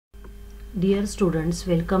Dear students,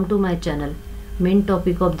 welcome to my channel. Main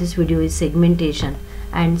topic of this video is segmentation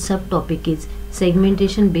and subtopic is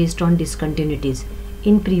segmentation based on discontinuities.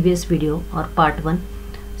 In previous video or part 1,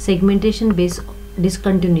 segmentation based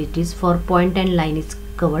discontinuities for point and line is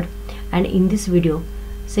covered, and in this video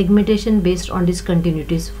segmentation based on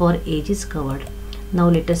discontinuities for edge is covered. Now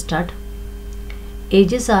let us start.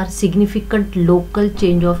 Edges are significant local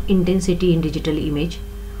change of intensity in digital image.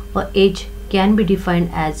 A edge can be defined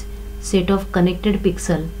as set of connected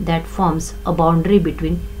pixels that forms a boundary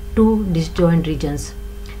between two disjoint regions.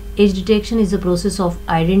 Edge detection is the process of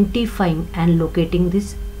identifying and locating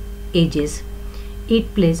these edges.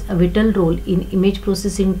 It plays a vital role in image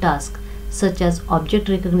processing tasks such as object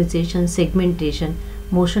recognition, segmentation,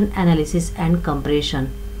 motion analysis and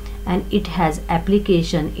compression, and it has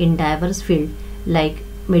application in diverse fields like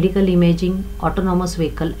medical imaging, autonomous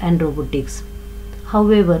vehicle and robotics.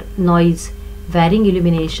 However, noise, varying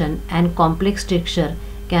illumination and complex texture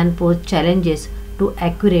can pose challenges to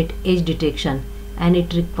accurate edge detection, and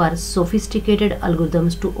it requires sophisticated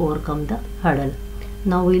algorithms to overcome the hurdle.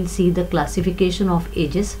 Now we will see the classification of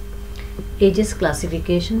edges. Edges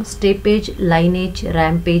classification: step edge, line edge,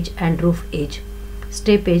 ramp edge and roof edge.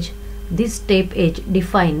 Step edge: this step edge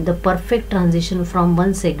defines the perfect transition from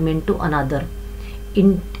one segment to another.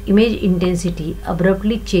 Image intensity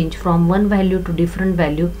abruptly change from one value to different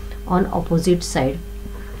value on opposite side.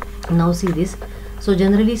 Now see this. So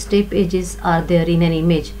generally step edges are there in an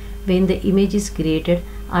image when the image is created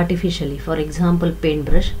artificially, for example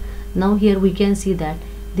paintbrush. Now here we can see that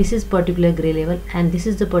this is particular gray level and this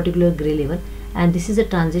is the particular gray level, and this is a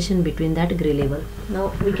transition between that gray level.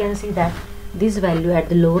 Now we can see that this value at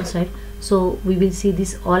the lower side, so we will see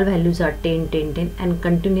this all values are 10 10 10 and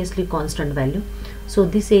continuously constant value. So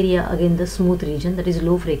this area again the smooth region, that is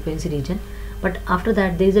low frequency region, but after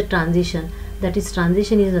that there is a transition, that is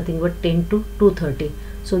transition is nothing but 10 to 230.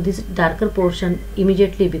 So this darker portion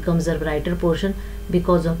immediately becomes a brighter portion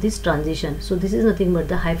because of this transition. So this is nothing but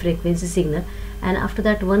the high frequency signal, and after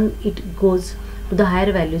that when it goes to the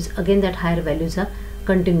higher values, again that higher values are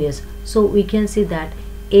continuous. So we can see that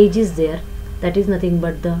edge is there, that is nothing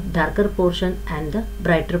but the darker portion and the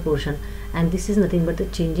brighter portion, and this is nothing but the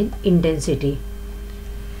change in intensity.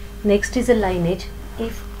 Next is a line edge.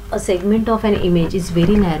 If a segment of an image is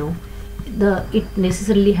very narrow, it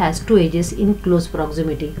necessarily has two edges in close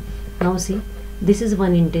proximity. Now see, this is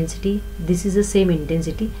one intensity, this is the same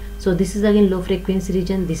intensity. So this is again low frequency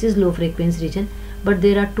region, this is low frequency region, but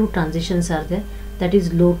there are two transitions are there, that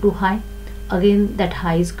is low to high. Again that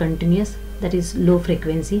high is continuous, that is low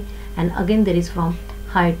frequency, and again there is from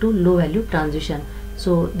high to low value transition.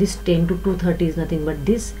 So this 10 to 230 is nothing but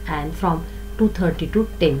this, and from 230 to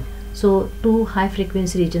 10. So two high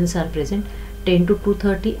frequency regions are present, 10 to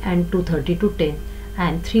 230 and 230 to 10,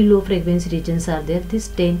 and three low frequency regions are there, this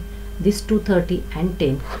 10, this 230 and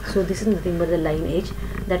 10. So this is nothing but the line edge,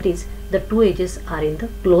 that is the two edges are in the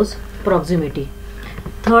close proximity.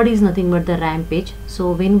 Third is nothing but the ramp edge.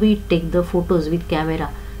 So when we take the photos with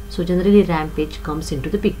camera, so generally ramp edge comes into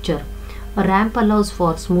the picture. A ramp allows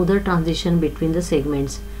for smoother transition between the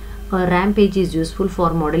segments. A ramp edge is useful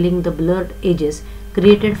for modeling the blurred edges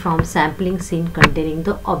created from sampling scene containing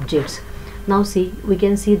the objects. Now see, we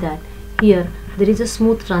can see that here there is a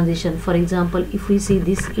smooth transition. For example, if we see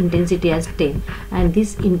this intensity as 10 and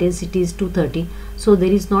this intensity is 230, so there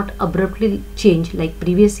is not abruptly change like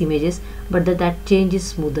previous images, but that change is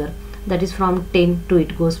smoother. That is from 10 to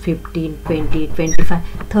it goes 15, 20, 25,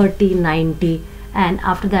 30, 90, and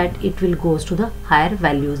after that it will goes to the higher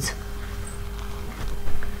values.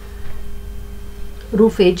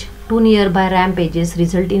 Roof edge. Two nearby ramp edges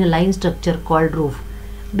result in a line structure called roof.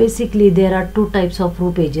 Basically there are two types of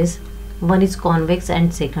roof edges. One is convex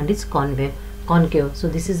and second is concave. So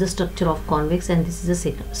this is the structure of convex and this is the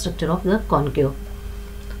second structure of the concave.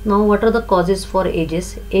 Now what are the causes for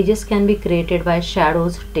edges? Edges can be created by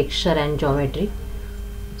shadows, texture and geometry.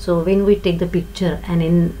 So when we take the picture and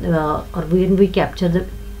or when we capture the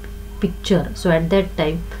picture, so at that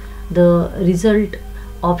time the result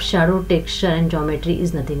of shadow, texture and geometry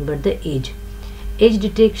is nothing but the edge. Edge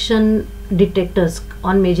detection detectors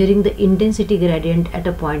on measuring the intensity gradient at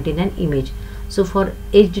a point in an image. So for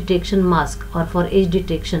edge detection mask or for edge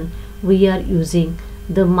detection we are using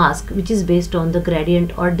the mask which is based on the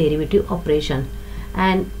gradient or derivative operation,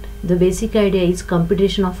 and the basic idea is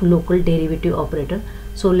computation of local derivative operator.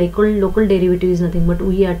 So local derivative is nothing but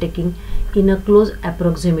we are taking in a close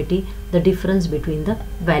approximity the difference between the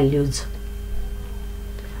values.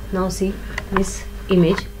 Now see this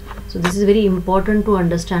image. So this is very important to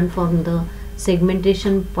understand from the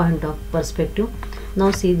segmentation point of perspective.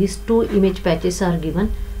 Now see, these two image patches are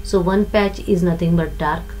given. So one patch is nothing but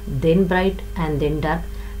dark, then bright, and then dark,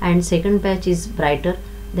 and second patch is brighter,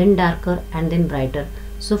 then darker, and then brighter.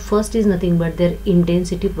 So first is nothing but their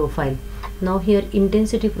intensity profile. Now here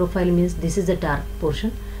intensity profile means this is the dark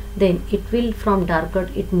portion, then it will from darker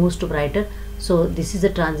it moves to brighter. So this is the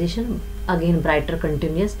transition, again brighter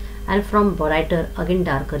continuous, and from brighter again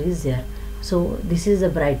darker is there. So this is the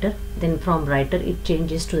brighter, then from brighter it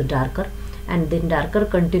changes to the darker, and then darker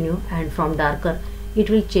continue, and from darker it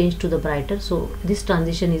will change to the brighter. So this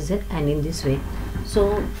transition is there, and in this way.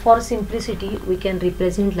 So for simplicity we can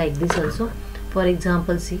represent like this also. For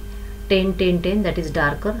example, see 10 10 10, that is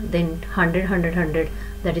darker, then 100 100 100,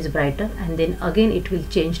 that is brighter, and then again it will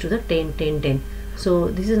change to the 10 10 10. So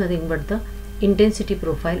this is nothing but the intensity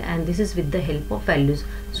profile, and this is with the help of values,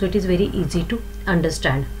 so it is very easy to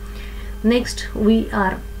understand. Next we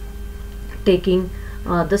are taking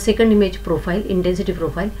the second image profile, intensity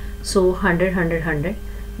profile. So 100 100 100,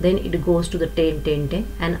 then it goes to the 10 10 10,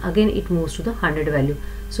 and again it moves to the 100 value.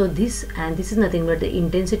 So this and this is nothing but the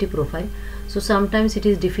intensity profile. So sometimes it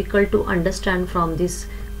is difficult to understand from this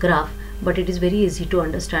graph, but it is very easy to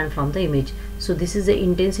understand from the image. So this is the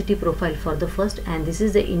intensity profile for the first, and this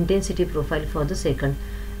is the intensity profile for the second.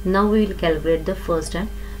 Now we will calculate the first and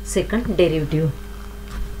second derivative.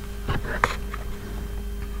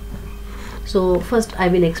 So first I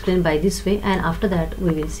will explain by this way, and after that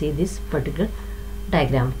we will see this particular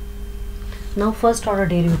diagram. Now first order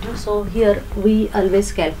derivative. So here we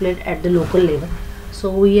always calculate at the local level. So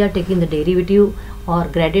we are taking the derivative or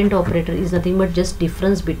gradient operator is nothing but just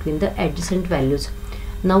difference between the adjacent values.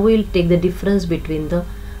 Now we will take the difference between the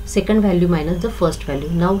second value minus the first value.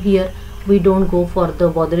 Now here we don't go for the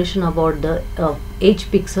botheration about the edge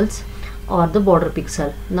pixels or the border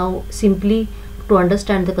pixel. Now simply to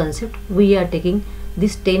understand the concept, we are taking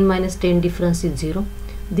this 10 minus 10 difference is 0,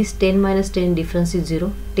 this 10 minus 10 difference is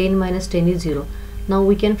 0, 10 minus 10 is 0. Now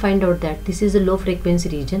we can find out that this is a low frequency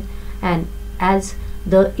region, and as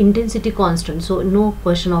the intensity constant, so no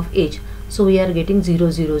question of edge, so we are getting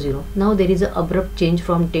 0 0 0. Now there is an abrupt change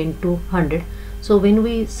from 10 to 100. So when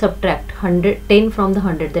we subtract 10 from the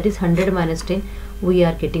 100, that is 100 minus 10, we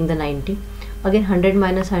are getting the 90. Again 100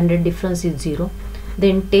 minus 100 difference is 0,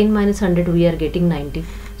 then 10 minus 100 we are getting 90.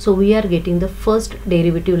 So we are getting the first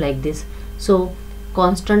derivative like this. So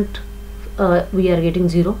constant we are getting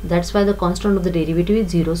 0, that's why the constant of the derivative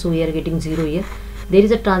is 0, so we are getting 0 here. There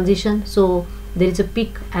is a transition, so there is a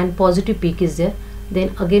peak and positive peak is there,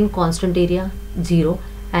 then again constant area 0,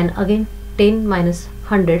 and again 10 minus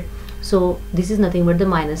 100, so this is nothing but the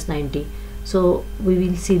minus 90. So we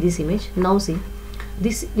will see this image. Now see,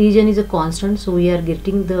 this region is a constant, so we are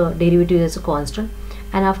getting the derivative as a constant,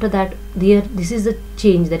 and after that here this is the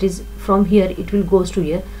change, that is from here it will goes to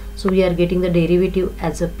here, so we are getting the derivative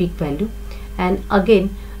as a peak value, and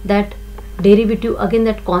again that derivative, again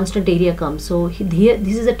that constant area comes. So here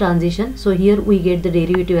this is a transition, so here we get the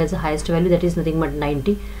derivative as the highest value, that is nothing but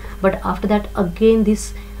 90. But after that again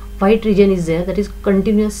this white region is there, that is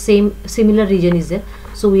continuous similar region is there,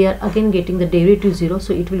 so we are again getting the derivative 0,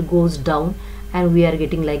 so it will goes down, and we are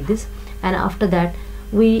getting like this. And after that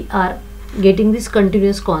we are getting this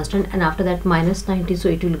continuous constant, and after that minus 90, so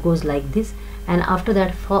it will goes like this. And after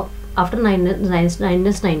that after minus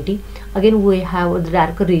 90 again we have the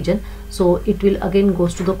darker region, so it will again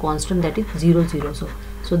goes to the constant, that is 0 0.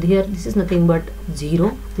 So here this is nothing but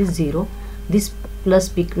 0, this plus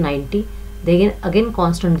peak 90, then again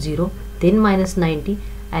constant 0, then minus 90,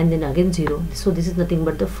 and then again 0. So this is nothing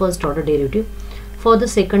but the first order derivative. For the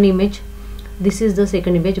second image, this is the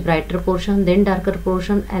second image, brighter portion, then darker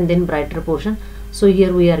portion, and then brighter portion. So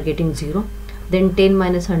here we are getting 0, then 10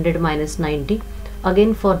 minus 100 minus 90.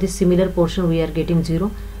 Again for this similar portion we are getting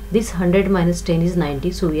 0, this 100 minus 10 is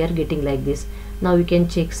 90, so we are getting like this. Now you can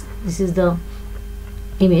check, this is the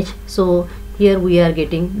image, so here we are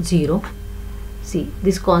getting 0. See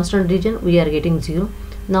this constant region we are getting 0.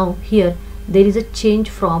 Now here there is a change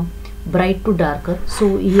from bright to darker, so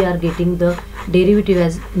we are getting the derivative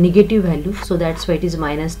as negative value, so that's why it is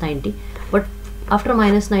minus 90. But after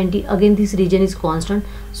minus 90 again this region is constant,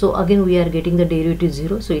 so again we are getting the derivative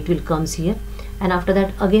 0, so it will comes here. And after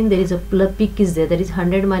that again there is a peak is there, that is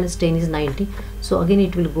 100 minus 10 is 90, so again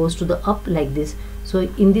it will goes to the up like this. So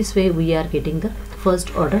in this way we are getting the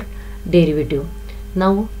first order derivative.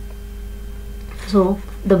 Now so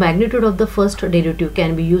the magnitude of the first derivative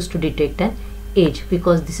can be used to detect an edge,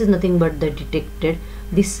 because this is nothing but the detected,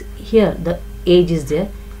 this here the edge is there,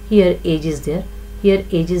 here edge is there, here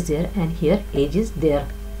edge is there, and here edge is there.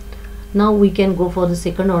 Now we can go for the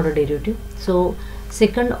second order derivative. So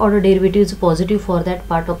second order derivative is positive for that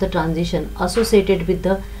part of the transition associated with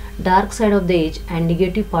the dark side of the edge and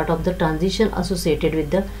negative part of the transition associated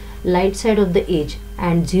with the light side of the edge,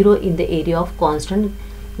 and 0 in the area of constant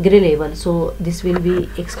gray level. So this will be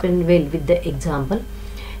explained well with the example.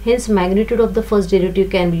 Hence magnitude of the first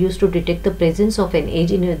derivative can be used to detect the presence of an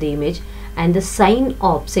edge in the image, and the sign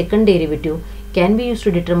of second derivative can be used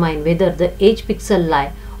to determine whether the edge pixel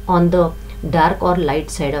lie on the dark or light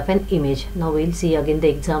side of an image. Now we will see again the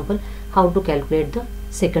example how to calculate the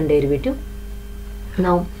second derivative.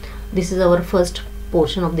 Now this is our first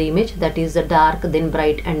portion of the image, that is the dark, then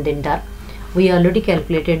bright, and then dark. We already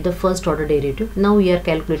calculated the first order derivative. Now we are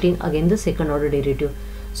calculating again the second order derivative.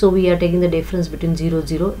 So we are taking the difference between 0,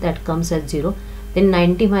 0, that comes as 0. Then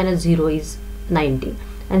 90 minus 0 is 90,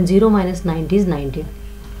 and 0 minus 90 is 90.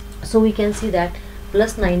 So we can see that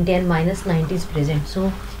plus 90 and minus 90 is present.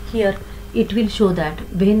 So here it will show that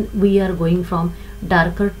when we are going from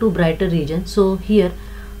darker to brighter region, so here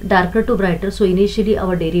darker to brighter, so initially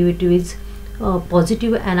our derivative is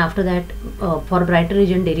positive, and after that for brighter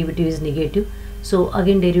region derivative is negative. So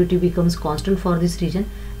again derivative becomes constant for this region,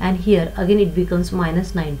 and here again it becomes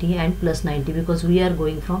minus 90 and plus 90, because we are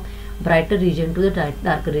going from brighter region to the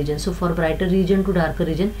darker region. So for brighter region to darker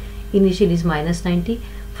region initially is minus 90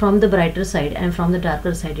 from the brighter side, and from the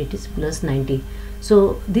darker side it is plus 90.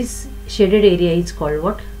 So this shaded area is called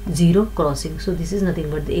what? Zero crossing. So this is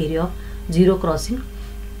nothing but the area of zero crossing.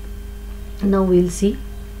 Now we will see,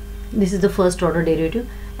 this is the first order derivative,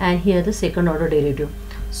 and here the second order derivative.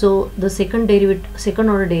 So the second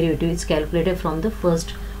order derivative is calculated from the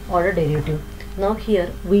first order derivative. Now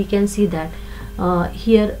here we can see that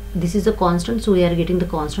here this is a constant, so we are getting the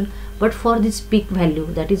constant, but for this peak value,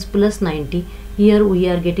 that is plus 90, here we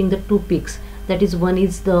are getting the two peaks, that is one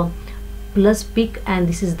is the plus peak and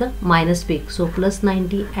this is the minus peak. So plus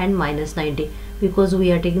 90 and minus 90, because we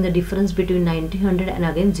are taking the difference between 90, 100 and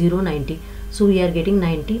again 0, 90, so we are getting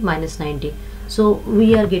 90 minus 90. So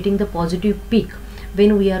we are getting the positive peak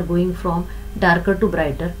when we are going from darker to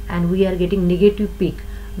brighter, and we are getting negative peak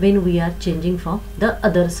when we are changing from the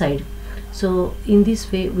other side. So in this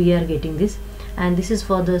way we are getting this, and this is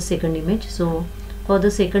for the second image. So for the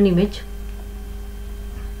second image,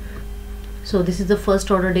 so this is the first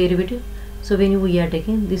order derivative. So when we are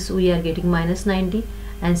taking this, we are getting minus 90,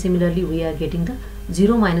 and similarly we are getting the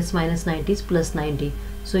 0 minus minus 90 is plus 90.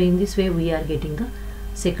 So in this way we are getting the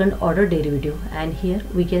second order derivative, and here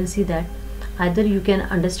we can see that either you can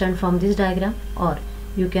understand from this diagram, or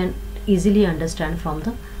you can easily understand from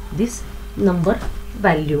the this number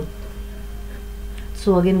value.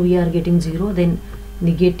 So again we are getting 0, then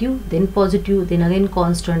negative, then positive, then again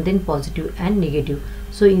constant, then positive and negative.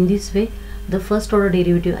 So in this way the first order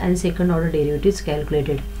derivative and second order derivative is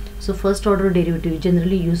calculated. So first order derivative is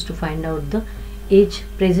generally used to find out the edge,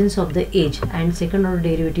 presence of the edge, and second order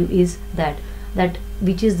derivative is that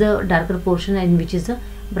which is the darker portion and which is the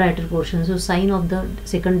brighter portion. So sign of the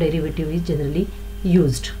second derivative is generally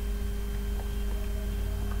used.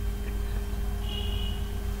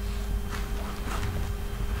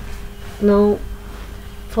 Now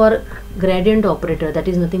for gradient operator, that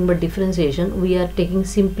is nothing but differentiation, we are taking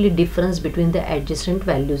simply difference between the adjacent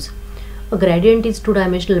values. A gradient is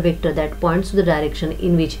two-dimensional vector that points to the direction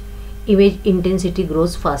in which image intensity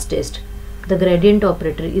grows fastest. The gradient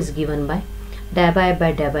operator is given by dab I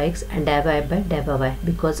by dab x and dab I by dab y.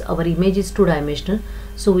 Because our image is two-dimensional,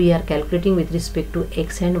 so we are calculating with respect to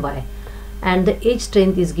x and y. And the edge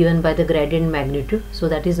strength is given by the gradient magnitude, so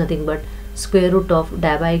that is nothing but square root of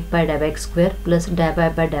dab I by dab x square plus dab I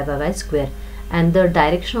by dab y square. And the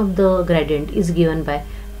direction of the gradient is given by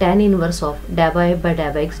tan inverse of dab I by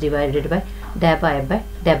dab x divided by dab I by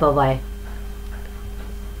dab y.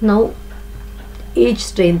 Now edge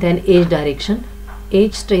strength and edge direction.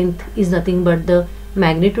 Edge strength is nothing but the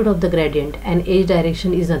magnitude of the gradient, and edge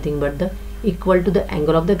direction is nothing but the equal to the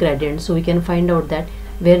angle of the gradient. So we can find out that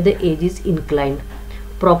where the edge is inclined.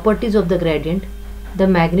 Properties of the gradient. The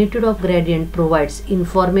magnitude of gradient provides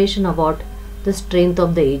information about the strength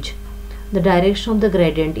of the edge. The direction of the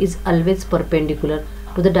gradient is always perpendicular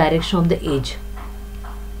to the direction of the edge.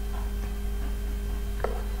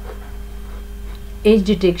 Edge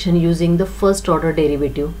detection using the first order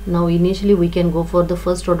derivative. Now initially we can go for the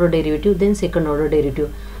first order derivative, then second order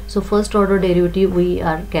derivative. So first order derivative we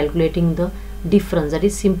are calculating the difference, that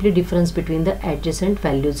is simply difference between the adjacent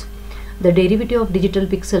values. The derivative of digital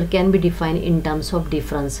pixel can be defined in terms of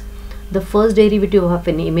difference. The first derivative of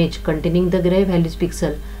an image containing the gray values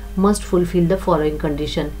pixel must fulfill the following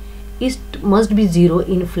condition. It must be 0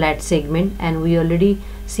 in flat segment, and we already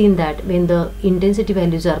seen that when the intensity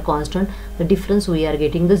values are constant, the difference we are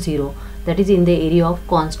getting the 0, that is in the area of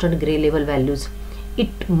constant gray level values.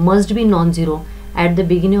 It must be non-zero at the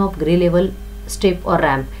beginning of gray level step or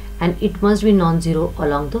ramp, and it must be non-zero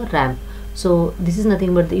along the ramp. So this is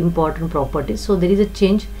nothing but the important property. So there is a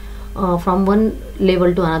change from one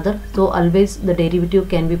level to another, so always the derivative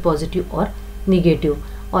can be positive or negative,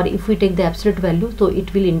 or if we take the absolute value, so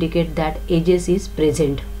it will indicate that edges is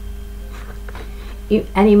present. If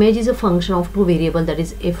an image is a function of two variables, that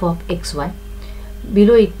is f of xy,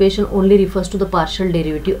 below equation only refers to the partial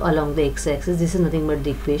derivative along the x-axis. This is nothing but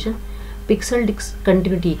the equation. Pixel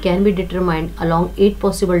discontinuity can be determined along 8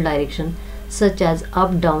 possible directions, such as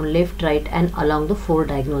up, down, left, right, and along the 4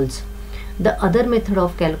 diagonals. The other method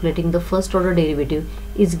of calculating the first order derivative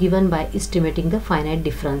is given by estimating the finite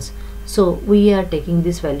difference. So we are taking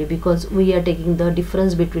this value because we are taking the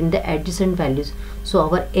difference between the adjacent values, so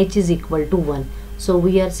our h is equal to 1. So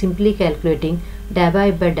we are simply calculating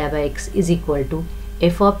dabba by dabba x is equal to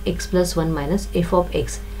f of x plus 1 minus f of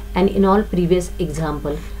x, and in all previous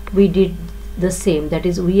example we did the same, that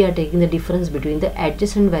is we are taking the difference between the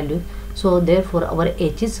adjacent value, so therefore our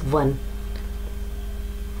h is 1.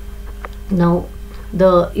 Now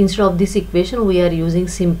instead of this equation we are using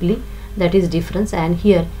simply, that is difference, and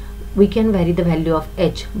here we can vary the value of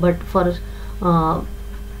h, but for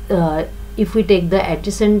if we take the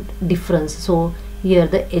adjacent difference, so here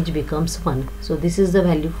the h becomes 1. So this is the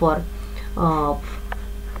value for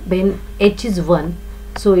when h is 1,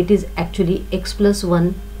 so it is actually x plus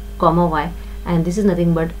 1 comma y, and this is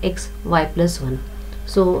nothing but x y plus 1.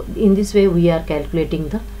 So in this way we are calculating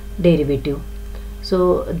the derivative.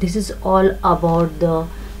 So this is all about the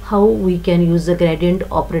how we can use the gradient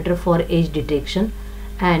operator for edge detection,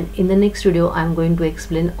 and in the next video I am going to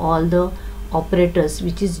explain all the operators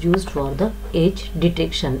which is used for the edge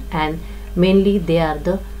detection, and mainly they are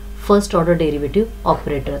the first order derivative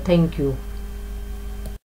operator. Thank you.